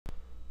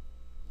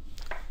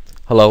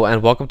Hello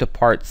and welcome to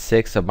part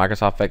 6 of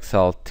Microsoft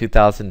Excel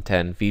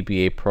 2010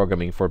 VBA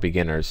Programming for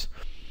Beginners.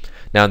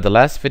 Now in the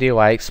last video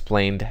I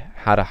explained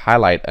how to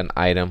highlight an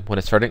item when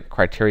a certain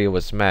criteria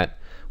was met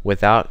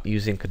without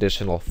using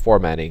conditional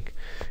formatting.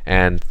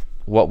 And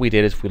what we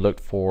did is we looked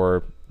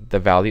for the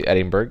value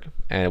Edinburgh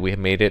and we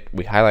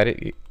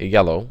highlighted it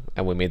yellow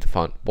and we made the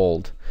font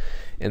bold.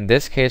 In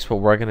this case what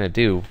we're going to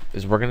do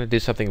is we're going to do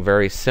something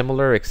very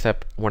similar,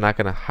 except we're not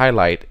going to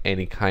highlight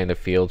any kind of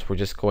fields. We're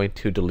just going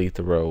to delete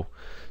the row.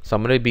 So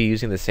I'm going to be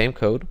using the same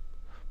code.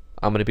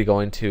 I'm going to be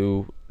going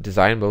to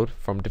Design Mode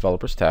from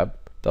Developers tab.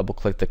 Double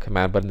click the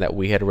command button that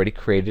we had already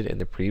created in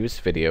the previous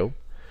video.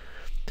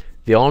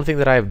 The only thing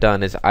that I have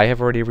done is I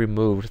have already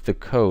removed the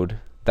code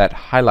that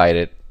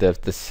highlighted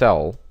the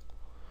cell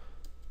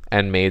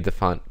and made the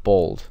font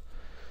bold.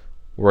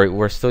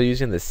 We're still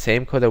using the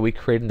same code that we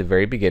created in the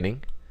very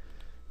beginning.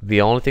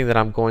 The only thing that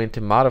I'm going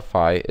to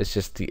modify is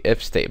just the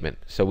if statement.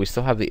 So we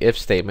still have the if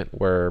statement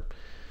where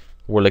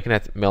we're looking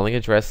at mailing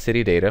address,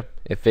 city data.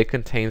 If it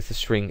contains the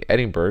string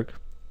Edinburgh,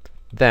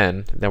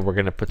 then we're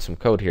going to put some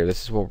code here.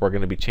 This is what we're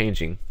going to be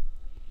changing.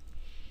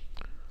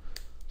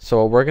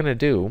 So what we're going to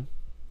do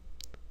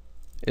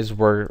is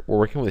we're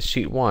working with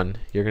sheet 1.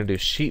 You're going to do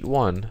sheet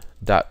 1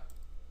 dot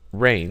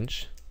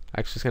range.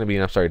 Actually, it's going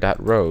to be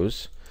dot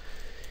rows.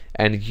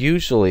 And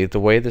usually the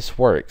way this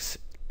works,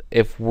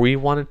 if we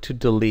wanted to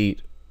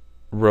delete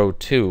row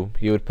 2,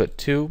 you would put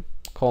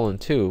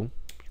 2:2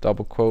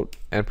 double quote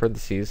and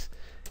parentheses,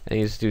 and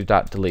you just do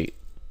dot delete.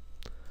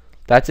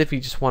 That's if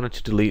you just wanted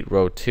to delete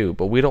row 2,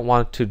 but we don't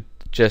want to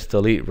just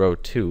delete row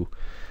 2.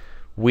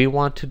 We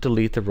want to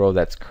delete the row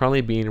that's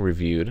currently being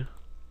reviewed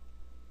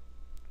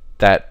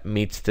that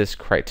meets this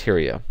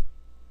criteria,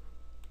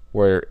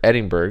 where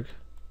Edinburgh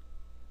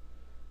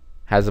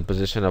has a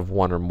position of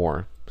 1 or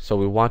more. So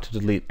we want to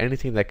delete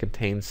anything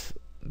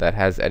that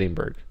has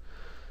Edinburgh.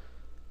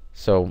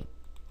 So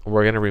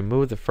we're going to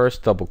remove the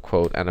first double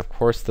quote and of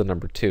course the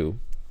number 2.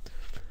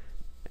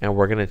 And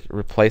we're going to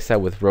replace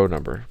that with row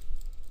number.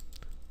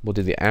 We'll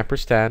do the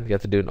ampersand. You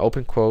have to do an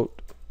open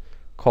quote,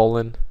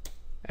 colon,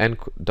 and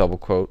double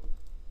quote,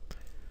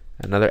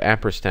 another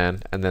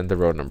ampersand, and then the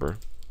row number.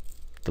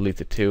 Delete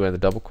the 2 and the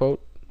double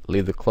quote,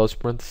 leave the close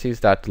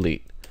parentheses, dot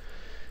delete.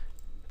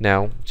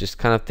 Now, just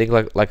kind of think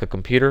like a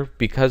computer.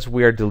 Because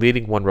we are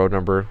deleting one row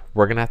number,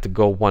 we're going to have to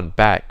go one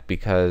back,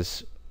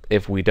 because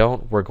if we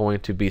don't, we're going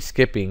to be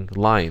skipping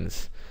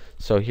lines.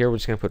 So here we're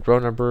just going to put row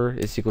number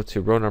is equal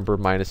to row number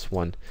minus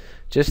 1,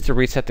 just to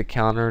reset the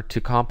counter to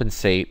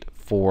compensate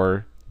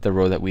for the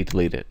row that we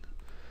deleted.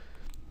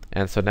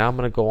 And so now I'm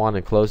going to go on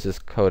and close this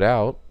code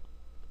out.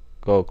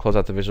 Go close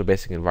out the Visual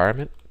Basic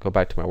environment. Go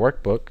back to my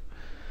workbook.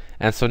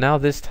 And so now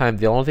this time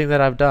the only thing that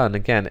I've done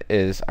again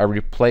is I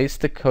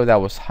replaced the code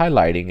that was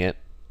highlighting it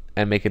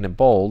and making it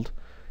bold.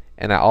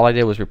 And all I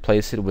did was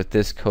replace it with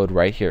this code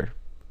right here,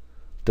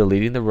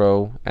 deleting the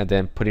row and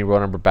then putting row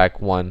number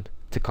back 1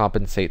 to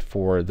compensate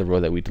for the row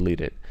that we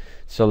deleted.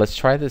 So let's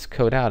try this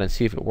code out and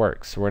see if it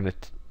works. We're going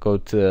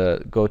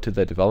to go to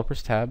the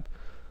Developers tab,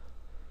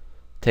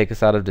 take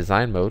us out of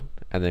Design Mode,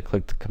 and then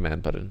click the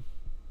command button.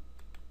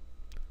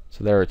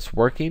 So there, it's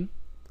working,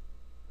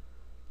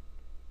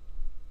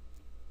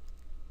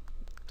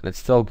 and it's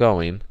still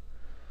going,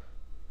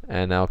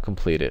 and now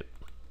complete it.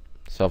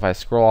 So if I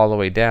scroll all the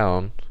way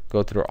down,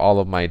 go through all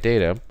of my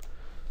data,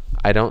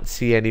 I don't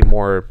see any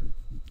more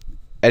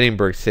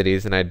Edinburgh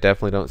cities, and I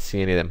definitely don't see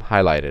any of them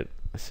highlighted.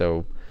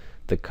 So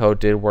the code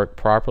did work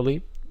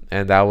properly,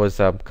 and that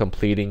was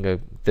completing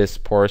this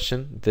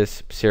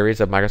series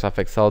of Microsoft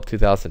Excel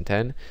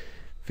 2010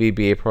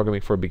 VBA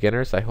Programming for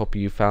Beginners. I hope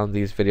you found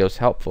these videos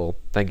helpful.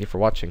 Thank you for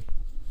watching.